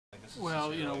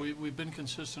Well, you know, we've been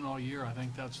consistent all year. I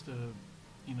think that's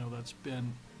that's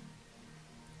been,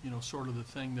 sort of the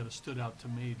thing that has stood out to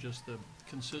me, just the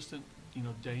consistent,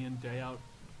 day in, day out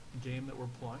game that we're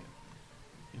playing.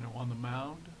 On the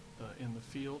mound, in the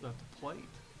field, at the plate.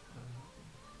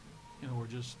 We're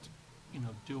just,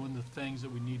 doing the things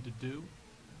that we need to do.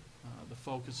 The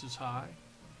focus is high.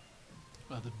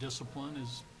 The discipline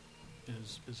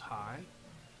is high.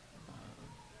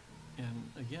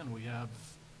 And again, we have,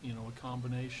 a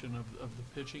combination of the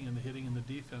pitching and the hitting and the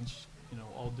defense,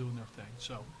 all doing their thing.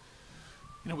 So,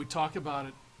 we talk about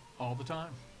it all the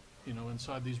time,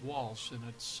 inside these walls, and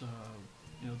it's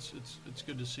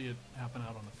good to see it happen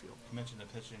out on the field. You mentioned the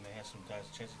pitching; they had some guys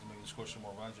chances to maybe score some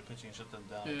more runs. Your pitching and shut them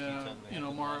down.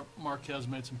 Yeah, Marquez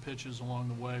made some pitches along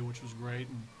the way, which was great,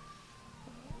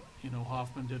 and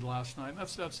Hoffman did last night.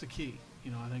 That's the key.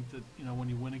 I think that when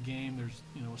you win a game, there's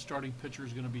a starting pitcher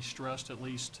is going to be stressed at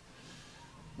least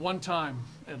one time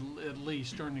at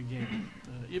least during the game.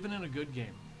 Even in a good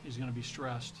game, he's going to be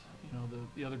stressed.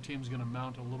 The other team's going to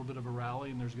mount a little bit of a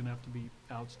rally, and there's going to have to be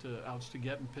outs to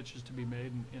get and pitches to be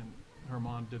made, and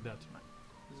Herman did that tonight.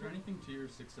 Is there anything to your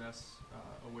success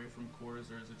away from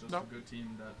Coors, or is it just a good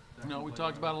team that No, we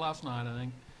talked about it last night, I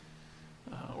think,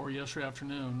 or yesterday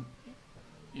afternoon.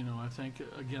 I think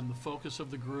again the focus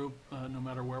of the group, no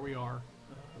matter where we are,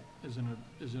 is in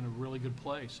a really good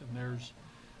place, and there's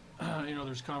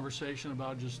there's conversation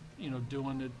about just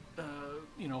doing it,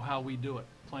 how we do it,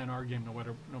 playing our game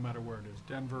no matter where it is.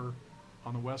 Denver,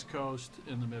 on the West Coast,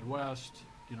 in the Midwest,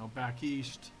 back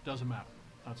east, doesn't matter.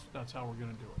 That's how we're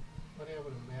going to do it. But I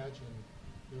would imagine,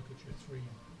 look at your three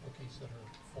rookies that are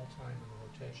full-time in the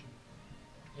rotation.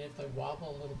 And if they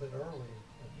wobble a little bit early,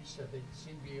 like you said, they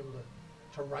seem to be able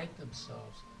to right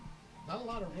themselves. Not a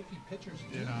lot of rookie pitchers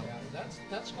do that.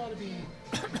 That's got to be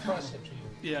impressive to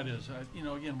you. Yeah, it is.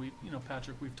 Again,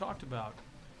 Patrick, we've talked about,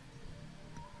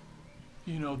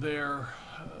 their,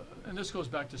 and this goes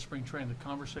back to spring training, the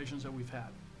conversations that we've had,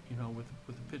 with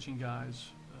the pitching guys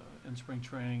in spring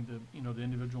training, the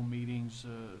individual meetings,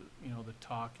 the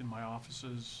talk in my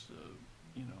offices,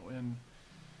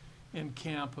 in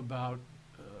camp about,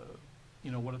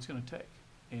 what it's going to take.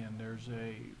 And there's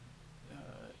a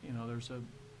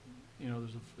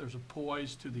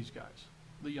poise to these guys,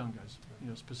 the young guys,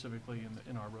 specifically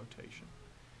in our rotation.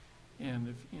 And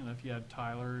if you had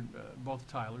Tyler, both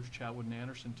Tylers, Chatwood and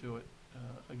Anderson, to it,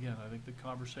 again, I think the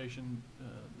conversation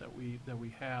that we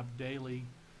have daily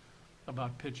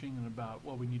about pitching and about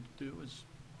what we need to do is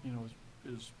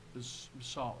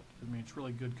solid. I mean, it's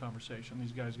really good conversation.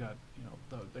 These guys got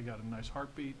they got a nice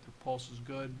heartbeat. Their pulse is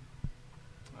good.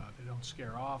 They don't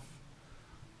scare off.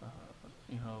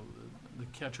 The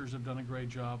catchers have done a great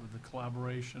job of the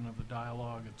collaboration, of the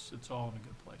dialogue. It's all in a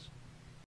good place.